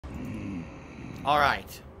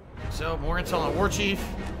Alright. So, more intel on War Chief.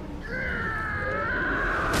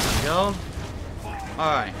 There we go.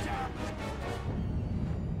 Alright.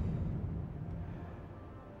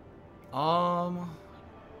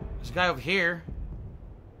 There's a guy over here.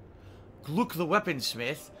 Gluck the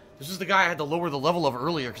Weaponsmith. This is the guy I had to lower the level of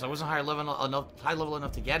earlier because I wasn't high level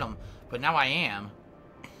enough to get him. But now I am.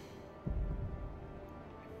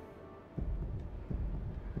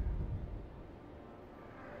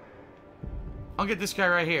 I'll get this guy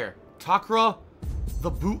right here. Takra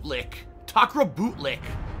the Bootlick. Takra Bootlick.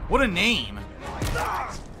 What a name.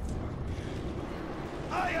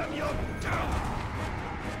 I am your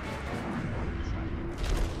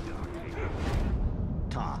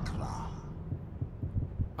Takra.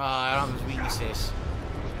 I don't have his weaknesses.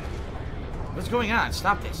 What's going on?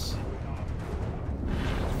 Stop this.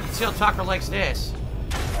 Let's see how Takra likes this.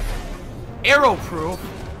 Arrow proof.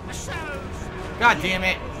 God damn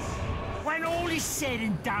it. When all is said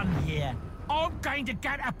and done here, I'm going to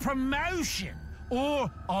get a promotion,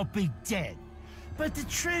 or I'll be dead. But the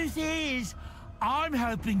truth is, I'm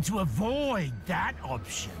hoping to avoid that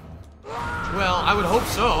option. Well, I would hope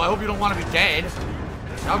so. I hope you don't want to be dead.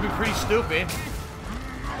 That would be pretty stupid.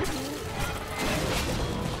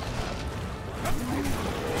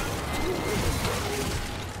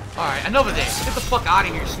 Alright, enough of this. Get the fuck out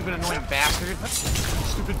of here, stupid annoying bastard.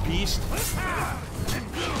 Stupid beast.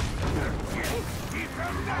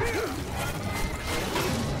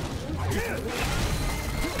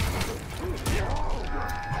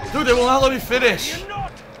 Dude, they will not let me finish.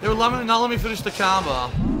 They will not let me finish the combo.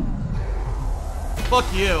 Fuck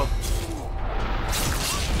you.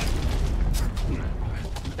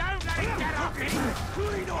 Don't let him get up here!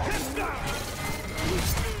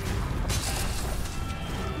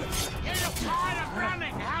 You're tired of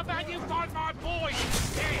running! How about you find my boy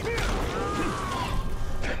instead?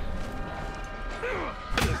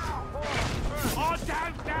 I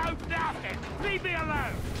don't know nothing! Leave me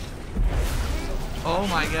alone! Oh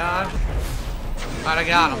my god. Alright, I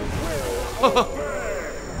got him.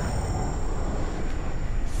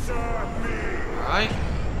 Alright.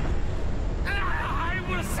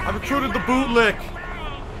 I recruited the bootlick.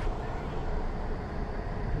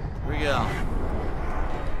 Here we go.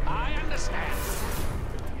 I understand.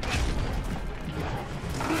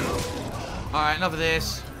 Alright, enough of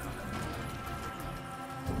this.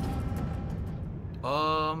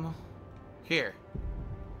 Here.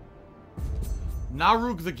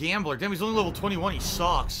 Naruk the Gambler. Damn, he's only level 21. He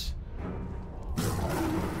sucks.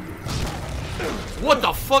 What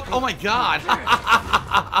the fuck? Oh my god.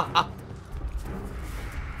 I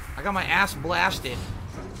got my ass blasted.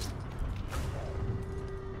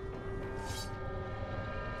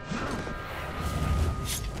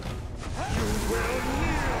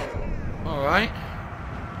 Alright.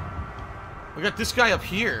 We got this guy up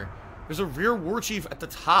here. There's a rear war chief at the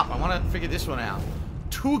top. I want to figure this one out.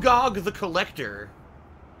 Tugog the Collector.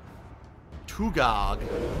 Tugog.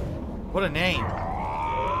 What a name.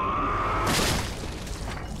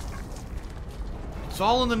 It's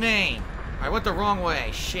all in the name. I went the wrong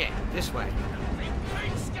way. Shit. This way.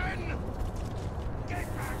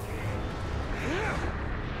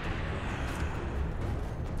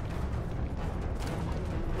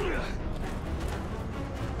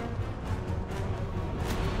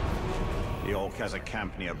 The Orc has a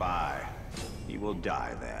camp nearby. He will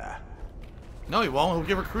die there. No, he won't. He'll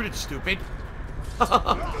get recruited, stupid.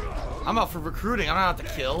 I'm out for recruiting. I'm not out to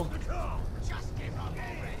kill.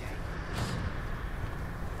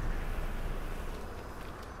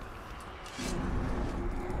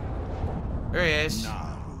 There he is.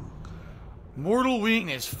 Mortal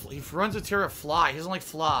weakness. He runs a terror of fly. He doesn't like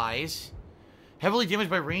flies. Heavily damaged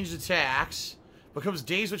by ranged attacks. Becomes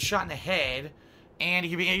dazed with shot in the head. And he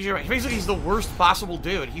can be easier. Basically, he's the worst possible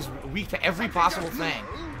dude. He's weak to every possible thing.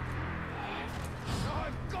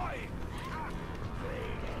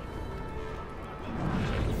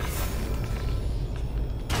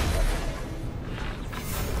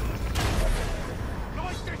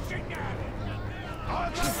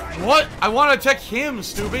 What? I want to attack him,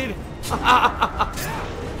 stupid.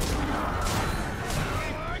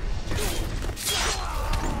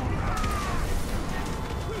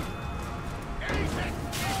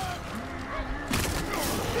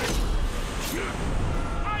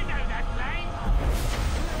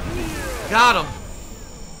 Got him.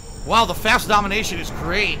 Wow, the fast domination is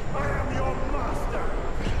great.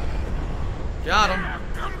 Got him.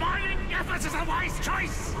 Combining efforts is a wise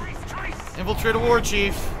choice. Infiltrate a war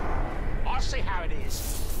chief. I'll see how it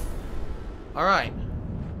is. All right.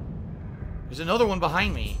 There's another one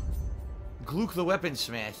behind me. Gluck the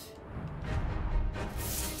Weaponsmith.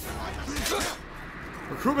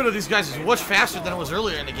 Recruitment of these guys is much faster than it was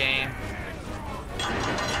earlier in the game.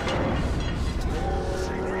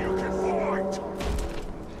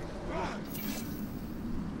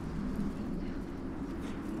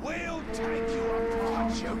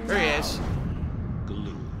 There he is.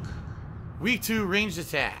 Gluck. Weak to ranged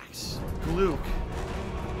attacks. Gluck.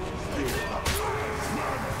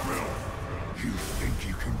 You think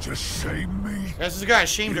you can just save me? This is the guy I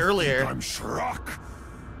shamed earlier. I'm Shrock?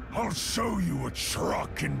 I'll show you what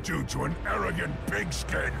Shrock can do to an arrogant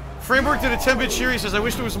pigskin. Framework did a 10-bit cheer. He says, I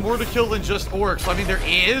wish there was more to kill than just orcs. I mean, there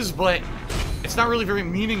is, but it's not really very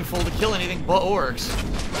meaningful to kill anything but orcs.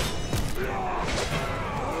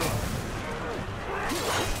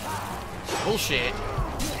 Bullshit.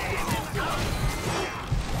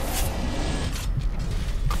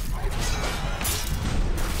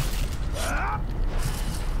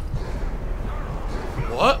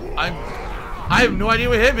 What? I have no idea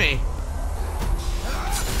what hit me.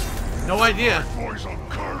 No idea. Boys will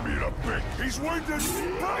carve me to bit. He's waiting.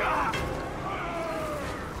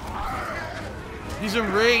 He's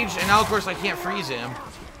enraged, and now of course I can't freeze him.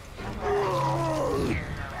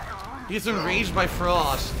 He's enraged by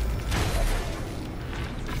frost.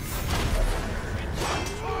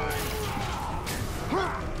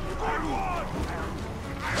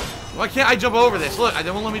 Why can't I jump over this? Look, they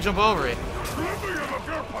won't let me jump over it.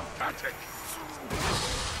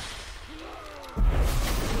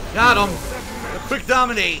 Got him. A quick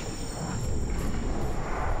dominate.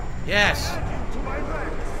 Yes. I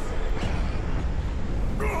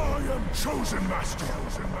am chosen master.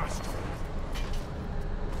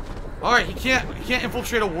 All right, he can't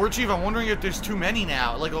infiltrate a war chief. I'm wondering if there's too many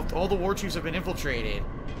now. Like if all the war chiefs have been infiltrated.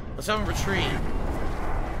 Let's have him retreat.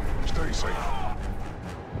 Stay safe.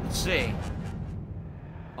 Let's see.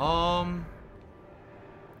 Let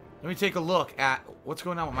me take a look at what's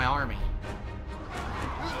going on with my army.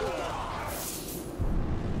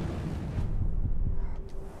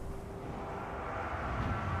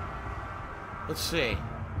 Let's see.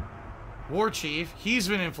 War chief, he's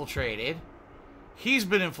been infiltrated. He's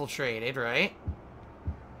been infiltrated, right?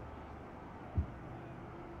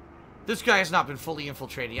 This guy has not been fully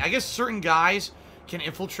infiltrated. I guess certain guys can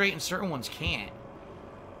infiltrate and certain ones can't.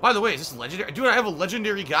 By the way, is this legendary? Dude, I have a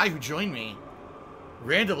legendary guy who joined me.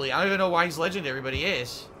 Randomly. I don't even know why he's legendary, but he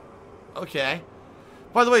is. Okay.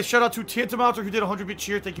 By the way, shout out to Tantamouter who did a 100-bit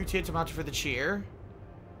cheer. Thank you, Tantamouter, for the cheer.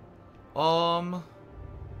 Where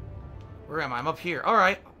am I? I'm up here.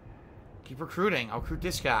 Alright. Keep recruiting. I'll recruit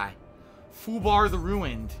this guy. Fubar the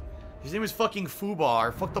Ruined. His name is fucking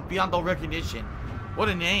Fubar. Fucked up beyond all recognition. What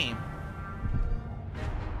a name.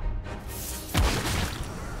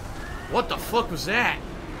 What the fuck was that?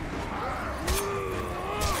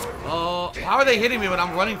 How are they hitting me when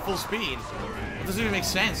I'm running full speed? It doesn't even make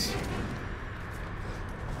sense.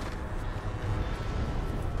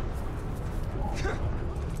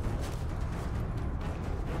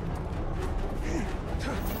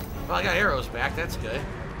 Well, I got arrows back. That's good.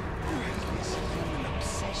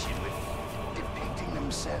 Obsession with depicting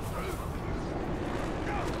themselves.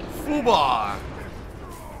 Fubar.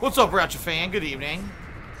 What's up, Ratchet fan? Good evening.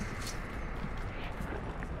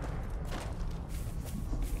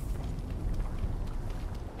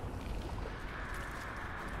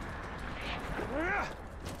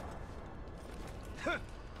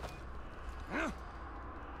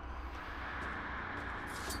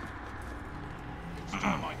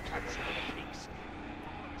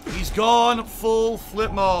 He's gone full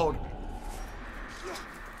flip mode.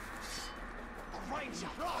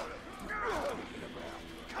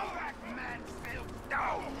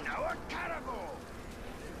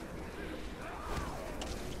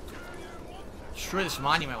 Destroy this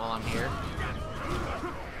monument while I'm here.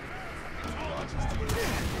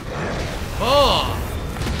 Oh,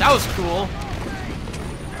 that was cool.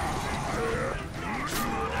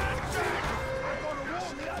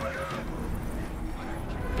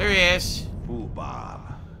 There he is. Ooh,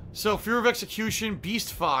 Bob. So, fear of execution,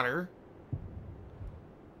 beast fodder,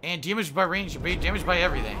 and damaged by range, damaged by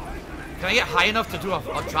everything. Can I get high enough to do a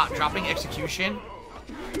dropping execution?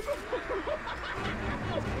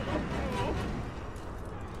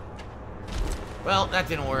 Well, that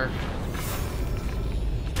didn't work.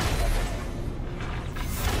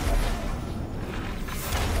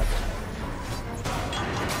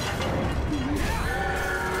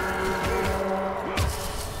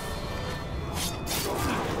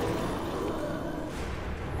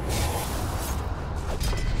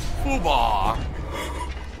 Fubar.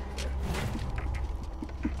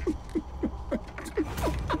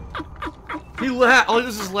 He laugh. All he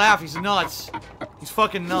does is laugh. He's nuts. He's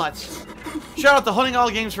fucking nuts. Shout out to Hunting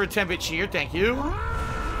All Games for a 10-bit cheer. Thank you.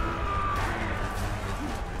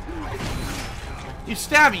 You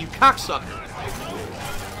stabbed me, you cocksucker.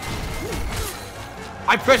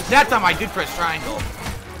 I pressed, that time I did press triangle.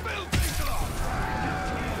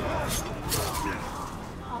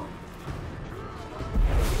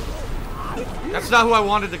 That's not who I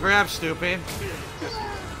wanted to grab, stupid.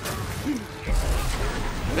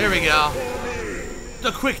 There we go.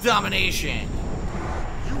 The quick domination.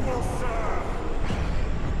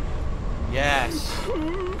 Yes.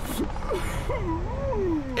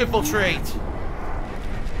 Infiltrate.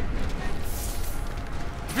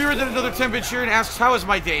 Fewer than another 10-bit cheer and asks, how has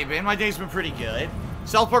my day been? My day's been pretty good.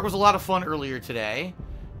 South Park was a lot of fun earlier today.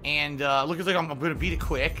 And looks like I'm going to beat it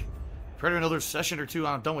quick. Probably another session or two,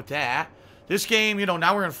 I'm done with that. This game, you know,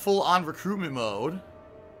 now we're in full-on recruitment mode.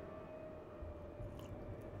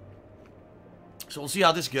 So we'll see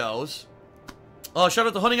how this goes. Shout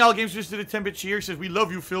out to Hunting Owl Games, just did a 10-bit cheer. Says, we love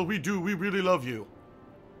you, Phil. We do. We really love you.